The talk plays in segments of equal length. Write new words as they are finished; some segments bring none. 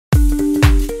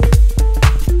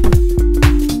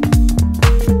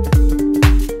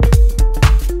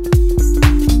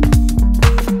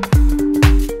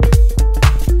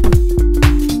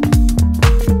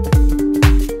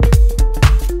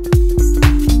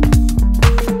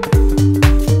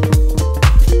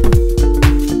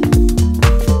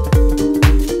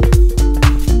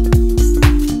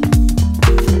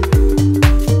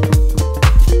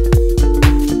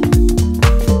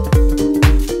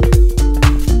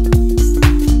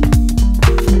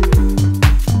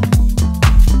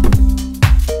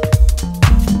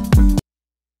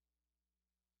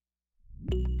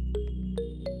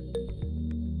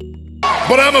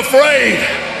I'm afraid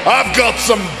I've got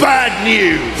some bad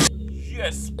news.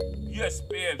 Yes, babes.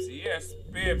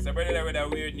 I better that with a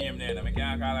weird name there. I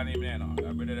can't call a name there now.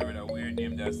 I better that with a weird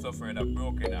name that suffered a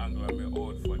broken ankle and be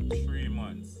out for 3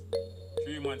 months.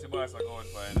 3 months, the boss are out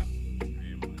for,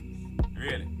 3 months.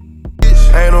 Really?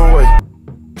 Ain't no way.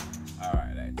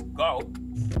 Alright, let's go.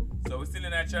 So we're still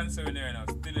in that transfer window now.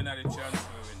 Still in the transfer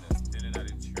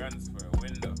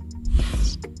window.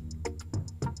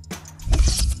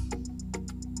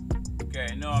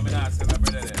 Okay, no, I'm not saying my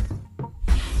brother there.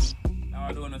 Now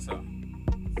I don't know, sir.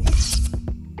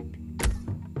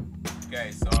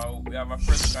 Okay, so we have a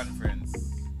press conference.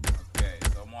 Okay,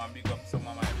 so I'm gonna pick up some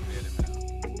of my players now.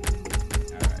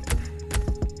 Alright.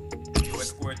 You will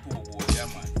score 2 goals, yeah,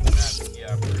 man. So that's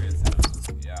yeah, praise,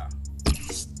 yeah.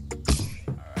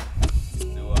 Alright.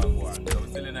 So I'll go on. So we're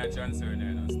still in our transfer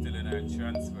window now. Still in our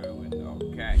transfer window.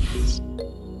 Okay.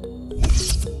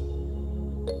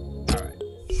 Alright.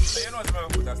 So you know what I'm gonna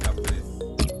put a stop to this.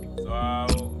 So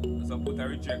I'll put a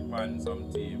reject on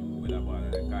some team with a ball.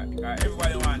 Because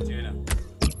everybody wants you, you know.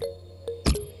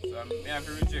 So I have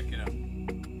to reject, you know.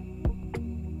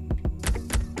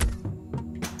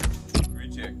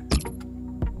 Reject.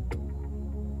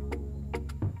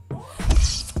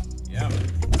 Yeah, man.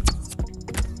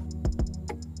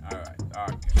 Alright,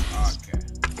 okay.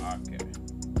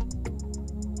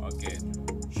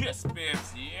 Yes,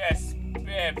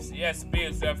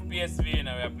 babes. We have PSV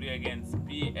now. We play against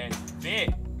PSV.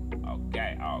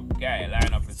 Okay.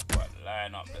 Line up the squad.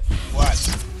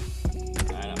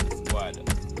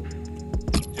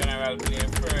 General play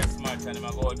first match and I'm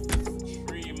going to go out for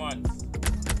 3 months.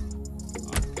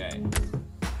 Okay.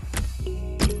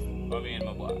 Come in,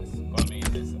 my boss. Come in,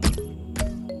 listen.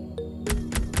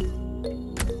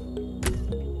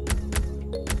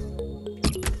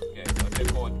 Okay, so check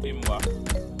out Timber.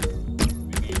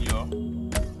 We need you.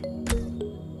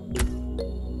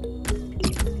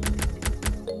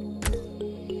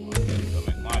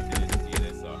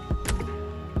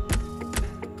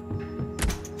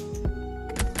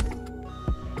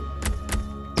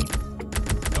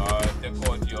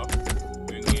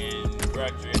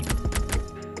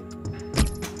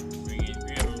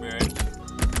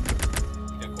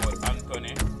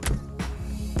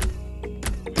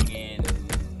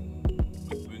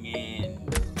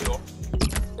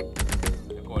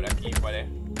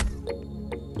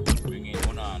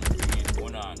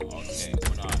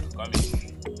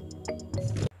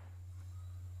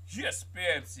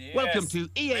 Welcome to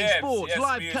EA Sports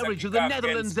live coverage of the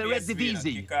Netherlands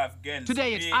Eredivisie.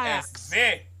 Today it's Ajax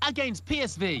against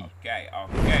PSV. Okay.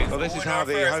 Well, this is how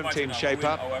the home team shape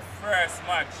up. Our first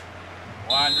match.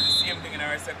 We want to do the same thing in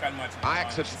our second match.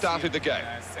 Ajax have started the game.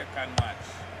 Second match.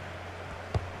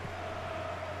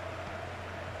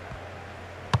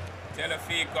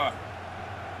 Telefico.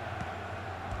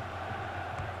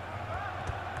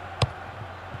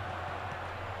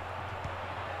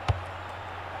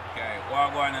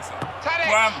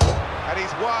 And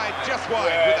he's wide, just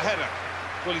wide with the header.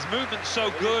 Well, his movement's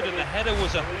so good and the header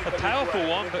was a powerful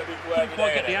one, but couldn't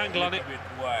quite get the angle on it.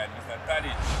 Mr.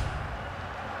 Tadic.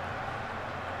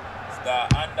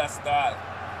 Star.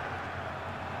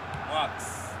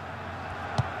 Max.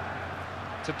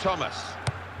 To Thomas.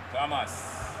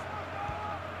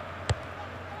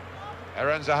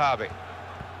 Eren Zahavi.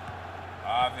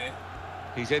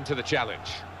 He's into the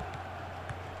challenge.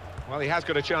 Well, he has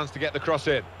got a chance to get the cross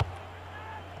in.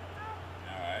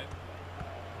 Alright.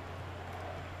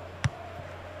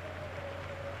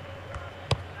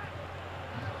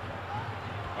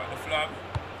 Got the flag.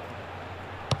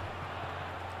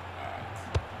 Alright.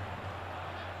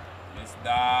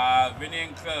 Mr.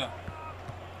 Vininkel.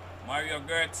 Mario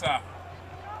Goetze.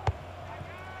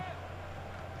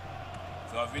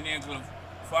 So Vininkel,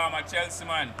 former Chelsea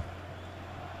man.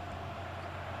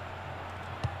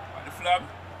 Got the flag.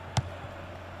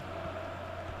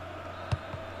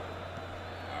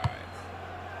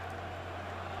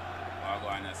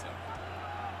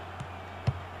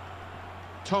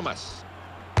 Thomas.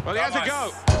 Well, he has a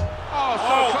go. Oh,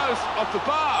 so close off the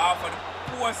bar. For the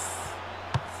post.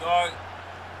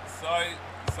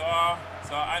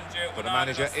 So Andre. For the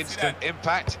manager, instant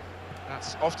impact.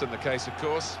 That's often the case, of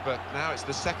course, but now it's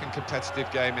the second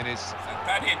competitive game in his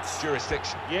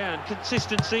jurisdiction. Yeah, and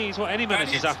consistency is what any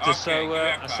manager's after, so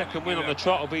a second win on the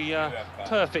trot will be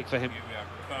perfect for him.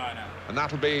 And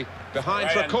that'll be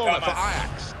behind for a corner for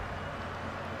Ajax.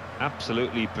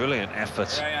 Absolutely brilliant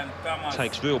effort.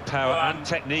 Takes real power and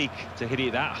technique to hit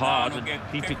it that hard and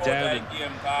keep it down. And,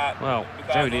 well,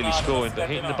 very nearly scoring, but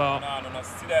hitting the bar.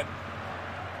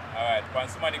 Alright,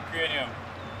 Pansumadi Cranium.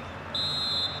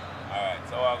 Alright,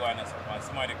 so we're going to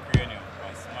Pansumadi Cranium.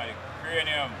 Somebody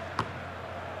cranium.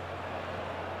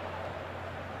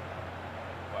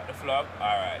 What the flop?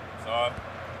 Alright, so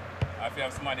if you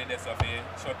have somebody there, so if you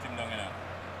shut him down, you know.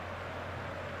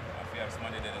 If you have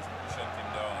somebody there, so shut him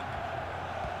down.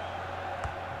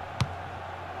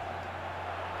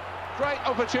 Great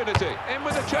opportunity, in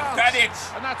with a chance.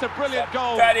 Tadic. And that's a brilliant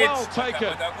goal, Tadic. well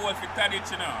taken. But a goal for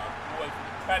Tadic, you know. Goal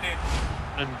for Tadic.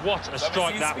 And what a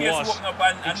strike that was.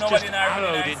 It's just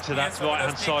arrowed into that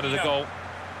right-hand side of the goal.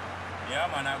 Yeah,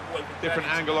 man, a goal for Different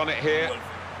Tadic. angle on it here. Goal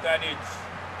for Tadic.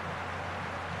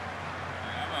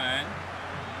 Yeah, man.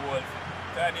 Goal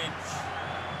for Tadic.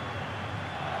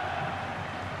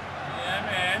 Yeah,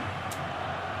 man.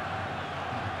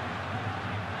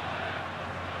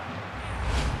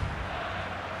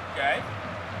 Okay.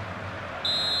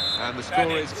 And the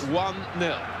score is 1-0. Alright,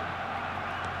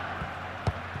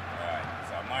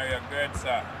 so Mario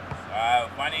Götze.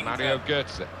 Mario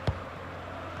Götze.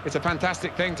 It's a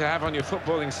fantastic thing to have on your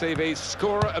footballing CV.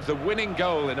 Scorer of the winning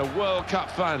goal in a World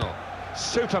Cup final.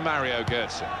 Super Mario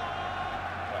Götze.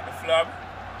 What the flop?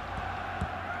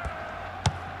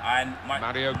 And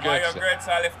Mario Götze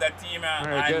left the team.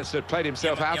 Mario Götze had played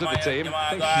himself out of the team. I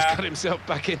think he's got himself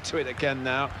back into it again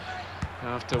now.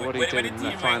 After what he did in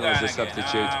the final as a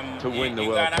substitute to win the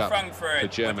World Cup for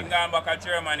Germany. He's gone back to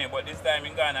Germany, but this time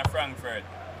he's gone to Frankfurt.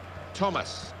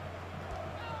 Thomas.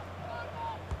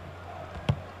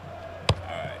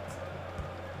 Alright.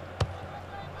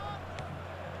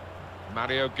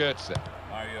 Mario Götze.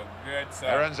 Mario Götze.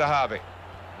 Eren Zahavi.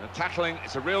 The tackling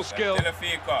is a real skill.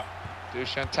 Telefico.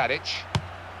 Dusan Tadic.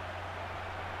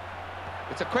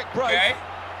 It's a quick break. Okay.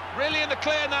 Really in the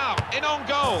clear now. In on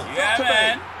goal. Yeah,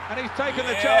 man. And he's taken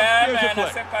the chance beautifully. Man,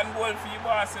 a second goal for you,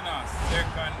 Barcelona.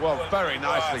 Well, very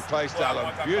nicely placed,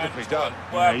 Alan. Beautifully done.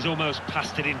 Yeah, he's almost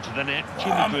passed it into the net.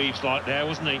 Jimmy Greaves like there,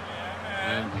 wasn't he?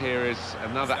 Yeah, and here is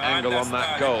another angle on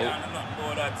that goal.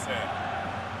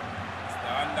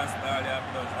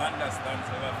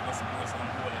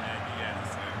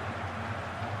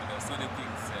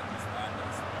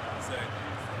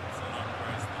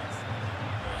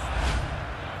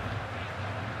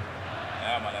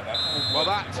 Well,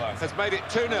 that has made it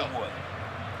 2-0.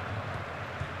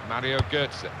 Mario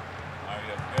Götze.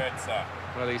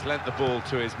 Well, he's lent the ball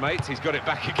to his mates. He's got it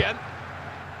back again.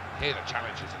 Here the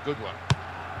challenge is a good one.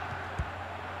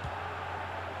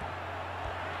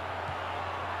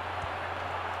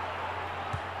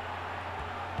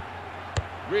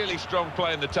 Really strong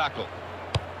play in the tackle.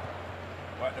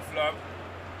 What the flop?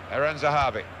 Eren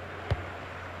Zahavi.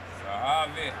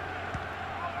 Zahavi.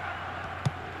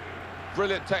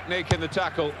 Brilliant technique in the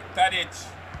tackle. Tadic.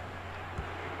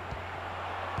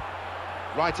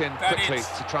 Right in quickly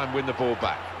to try and win the ball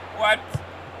back. What?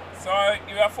 So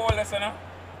you are foul, listener?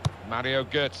 Mario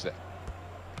Götze.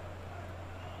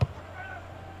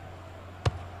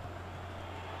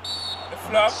 The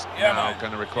flop? Yeah, now man.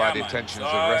 going to require the attention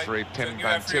of referee Pim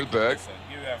van Tilburg.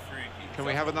 Can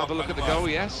we have another look at the goal?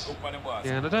 Yes.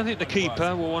 Yeah, and I don't think the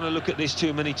keeper will want to look at this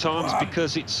too many times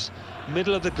because it's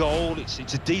middle of the goal. It's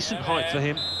a decent height for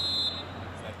him.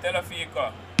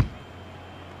 Telefico.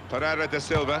 Pereira da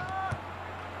Silva.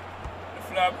 The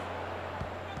flop.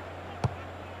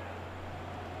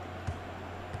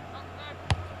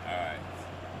 Alright.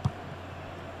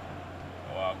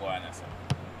 Oh, go on, sir.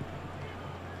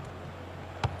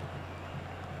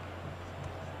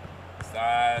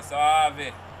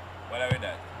 Suave. What are we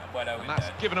that? And that's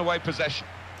given away possession.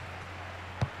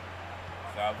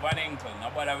 So Van Inkel, no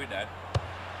bother with that.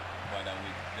 Bother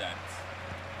with that.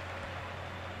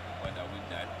 Bother with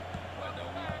that. Bother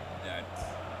with that.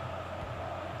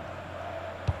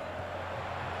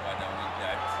 Bother with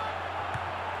that.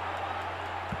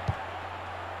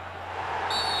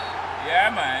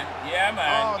 Yeah, man. Yeah,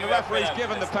 man. Oh, the referee's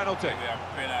given the penalty.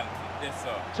 Penalty.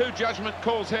 Two judgment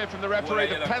calls here from the referee.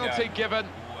 The penalty given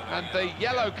and the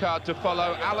yellow card to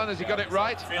follow. Alan, has he got it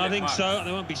right? I think so.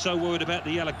 They won't be so worried about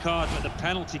the yellow card, but the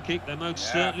penalty kick, they most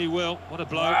certainly will. What a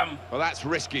blow. Well, that's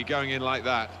risky going in like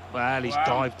that. Well, he's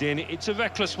dived in. It's a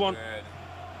reckless one.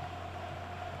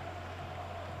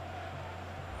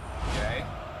 Okay.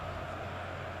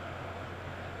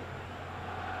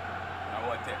 Now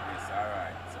we'll take this. All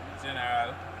right. So,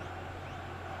 general.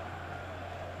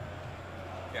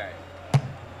 Okay.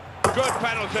 Good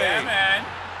penalty. Yeah, man.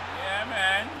 Yeah,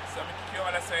 man. So, I kick you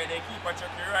on the side. They keep a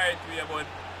chuck you right way, but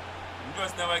you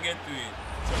just never get to it.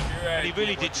 Chuck you right. And he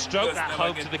really did stroke that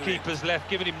home to the keeper's left,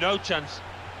 giving him no chance.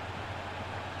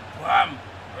 Wham!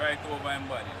 Right over him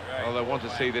body. Right. Well, they want to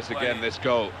see this again, this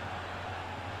goal.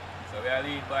 So we are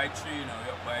lead by 3 now.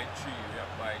 We're up by 3. We're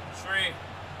up by 3.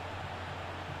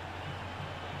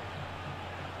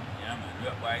 Yeah, man. We're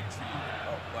up by 3.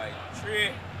 Up by 3.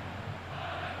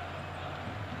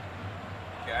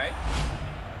 Okay.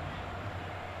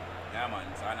 Yeah, man.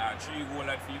 So now 3 goals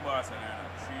at vibez now.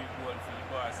 3 goals for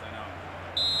vibez now.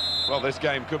 Well, this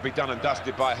game could be done and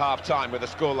dusted by half-time with a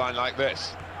scoreline like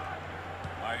this.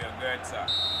 Mario Götze.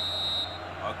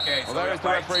 Okay, well, there is the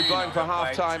referee blowing for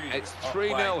half-time. It's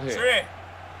 3-0 here.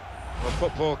 Well,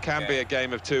 football can be a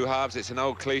game of two halves. It's an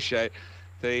old cliche.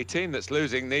 The team that's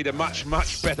losing need a much,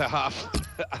 much better half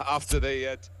after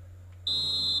the...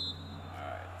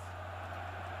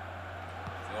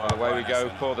 Well, away we go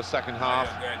for the second half.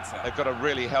 They've got a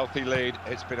really healthy lead.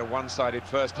 It's been a one-sided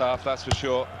first half, that's for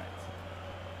sure.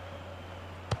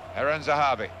 Eren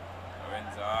Zahavi.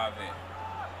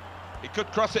 He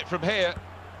could cross it from here.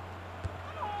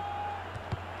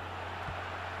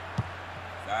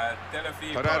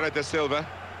 Pereira da Silva.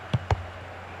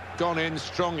 Gone in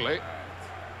strongly.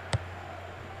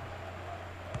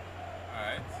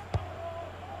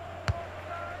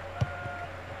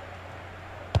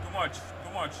 Too much.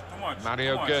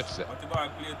 Mario Götze. But the ball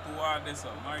played toward this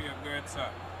one. Mario Götze.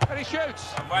 And he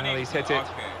shoots. Well, he's hit it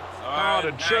hard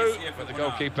and true, but the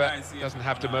goalkeeper doesn't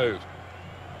have to move.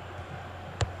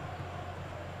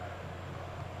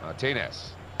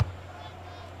 Martinez.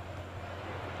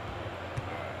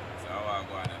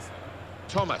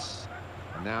 Thomas.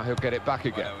 And now he'll get it back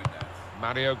again.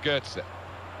 Mario Götze.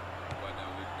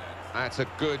 That's a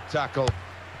good tackle.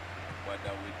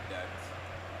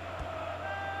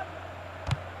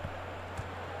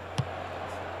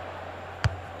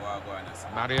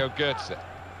 Mario Götze.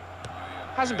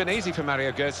 Hasn't been easy for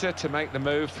Mario Götze to make the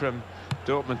move from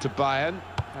Dortmund to Bayern,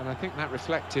 and I think that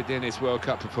reflected in his World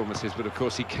Cup performances, but of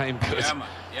course he came good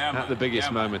at the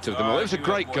biggest moment of them all. It was a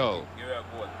great goal.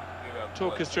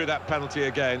 Talk us through that penalty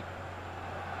again.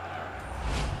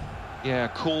 Yeah,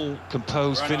 cool,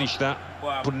 composed finish that,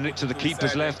 putting it to the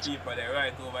keeper's left.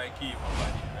 Right over keeper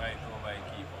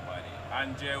body.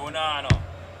 Andre Onana.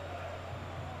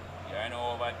 Yeah, I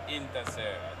know about Inter.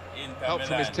 Help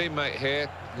from his teammate here,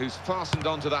 who's fastened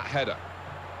onto that header.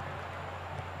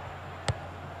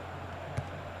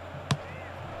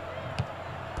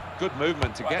 Good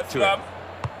movement to get to it.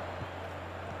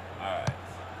 Alright.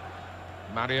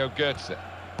 Mario Götze.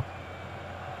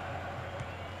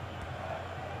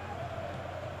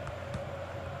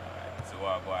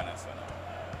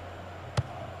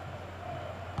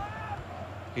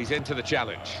 He's into the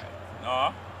challenge.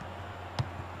 No.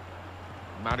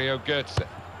 Mario Götze.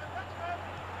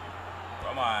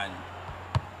 Come on.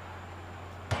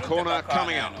 Corner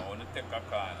coming up.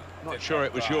 Not sure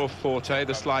it was your forte,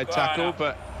 the slide tackle,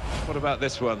 but what about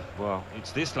this one? Well,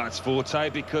 it's this lad's forte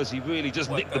because he really just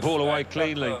nicked the ball away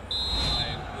cleanly. Okay,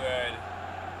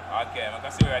 I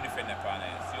can see where I defend the corner.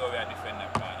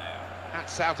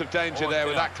 That's out of danger there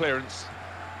with that clearance.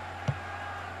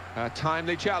 A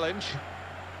timely challenge.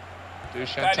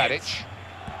 Dusan Tadic.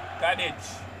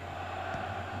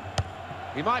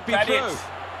 He might be through.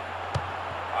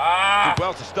 Did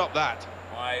well to stop that.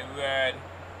 My word.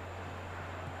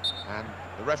 And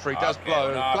the referee does blow.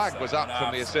 The flag was up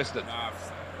from the assistant.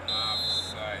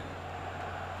 Offside.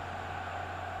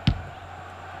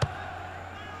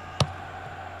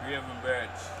 Birch.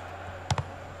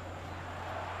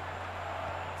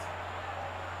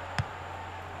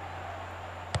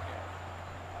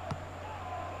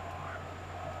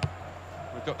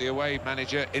 We've got the away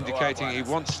manager indicating he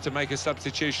wants to make a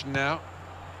substitution now.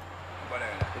 But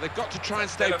they've got to try and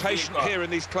stay patient here in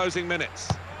these closing minutes.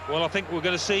 Well, I think we're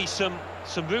going to see some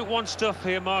Route 1 stuff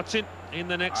here, Martin, in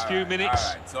the next few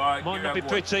minutes. So might not be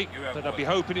pretty, but I'll be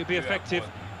hoping it'll be effective.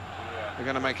 They're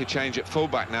going to make a change at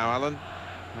fullback now, Alan.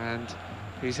 And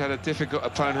he's had a difficult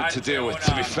opponent to deal with,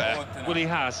 to be fair. Well, he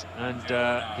has, and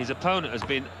his opponent has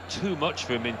been too much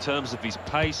for him in terms of his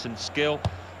pace and skill.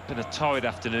 Been a torrid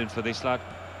afternoon for this lad.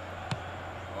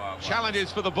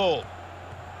 Challenges for the ball.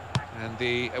 And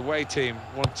the away team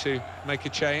want to make a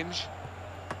change.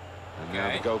 And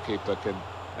now the goalkeeper can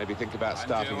maybe think about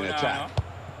starting an attack.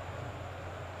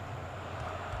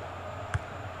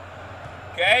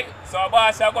 Okay, so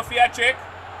Boss, I'll go for your trick.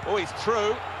 Oh, he's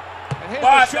through. And here's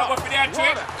Boss, the shot. I'll go for your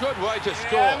trick. What a good way to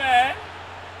score. Yeah, man.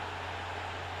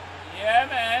 Yeah,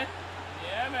 man.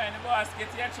 Yeah, man. The boss,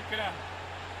 get your trick now.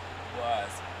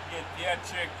 Boss, get your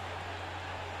trick.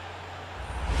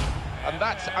 And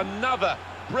that's another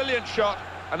brilliant shot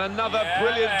and another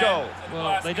brilliant goal.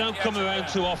 Well, they don't come around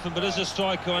too often, but as a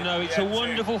striker, I know it's a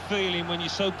wonderful feeling when you're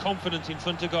so confident in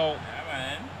front of goal. Yeah,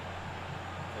 man.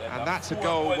 And that's a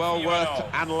goal well worth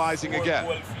analysing again.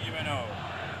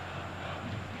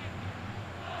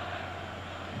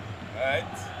 Right.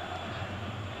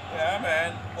 Yeah,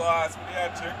 man. Boss, play a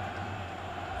trick.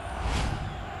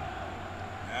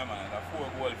 Yeah, man, it's a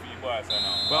 4-goal for you boys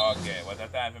now. Well, okay, what a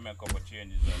time to make a couple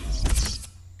changes now.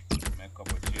 Make a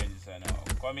couple changes now.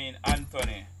 Come in,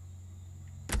 Anthony.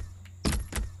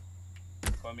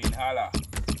 Come in, Hala.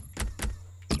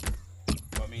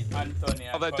 Come in, Anthony.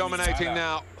 Oh, they're dominating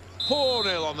now.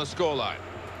 4-0 on the scoreline.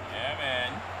 Yeah,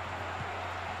 man.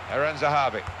 Eren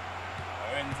Zahavi.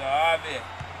 Eren Zahavi.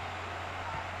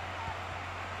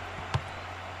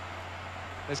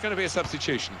 There's going to be a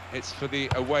substitution. It's for the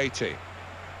away team.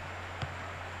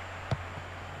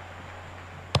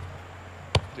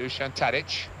 Dusan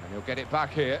Tadic, and he'll get it back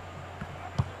here.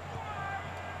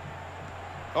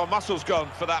 Oh, muscle's gone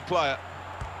for that player.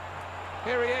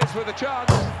 Here he is with a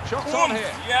chance. Shots on here.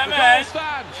 Yeah, the man. goal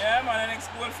stands. Yeah, man, the next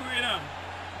goal for you now.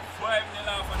 5-0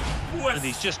 off on the post. And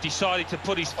he's just decided to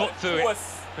put his foot through it.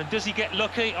 And does he get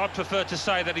lucky? I'd prefer to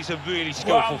say that he's a really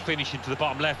skillful finish into the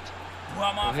bottom left.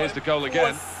 And here's the goal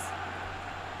again.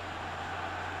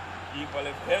 People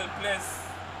are helpless.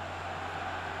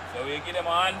 So we give them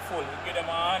a handful. We give them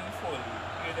a handful.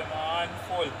 We give them a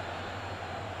handful.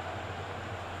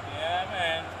 Yeah,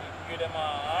 man. We give them a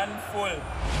handful.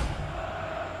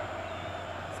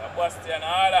 Sebastian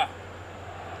Hala.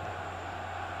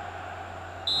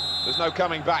 There's no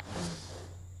coming back.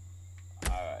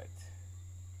 Alright.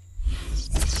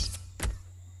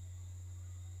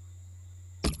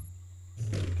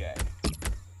 Okay.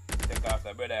 Take off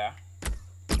the brother.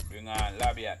 Bring on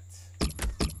Labiat.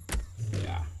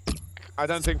 Yeah. I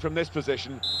don't think from this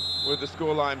position, with the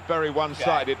scoreline very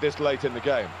one-sided this late in the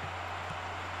game.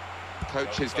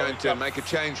 Coach is going to make a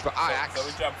change for Ajax. So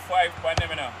we drop 5 for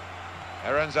them now.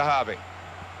 Eren Zahavi.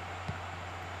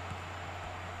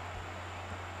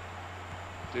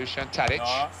 Dusan Tadic.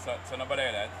 No, so nobody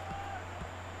with that.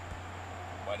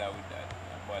 Bother with that.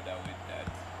 Bother with that.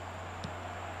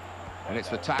 And it's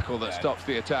the tackle that stops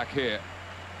the attack here.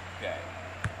 Okay.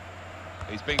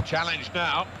 He's being challenged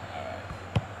now. Alright.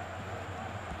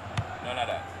 None of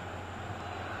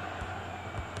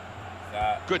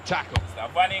that. Good tackle. It's the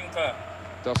Van Inkel.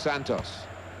 Dos Santos.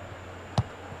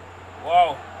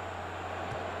 Wow.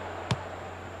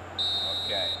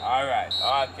 Okay, alright,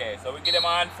 okay. So we give them a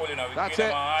handful, you know. That's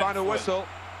it, final whistle.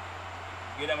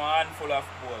 Give them a handful of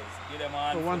balls. Give them a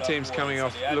handful Well, one team's of coming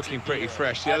off looking pretty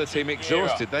fresh. The other team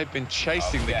exhausted. They've been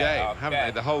chasing the game, haven't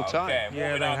they, the whole time?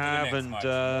 Yeah, they have, and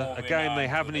a game they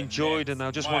haven't enjoyed, and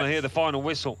they'll just want to hear the final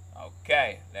whistle.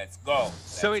 Okay, let's go.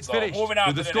 So it's finished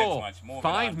with the score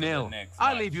 5-0.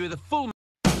 I leave you with a full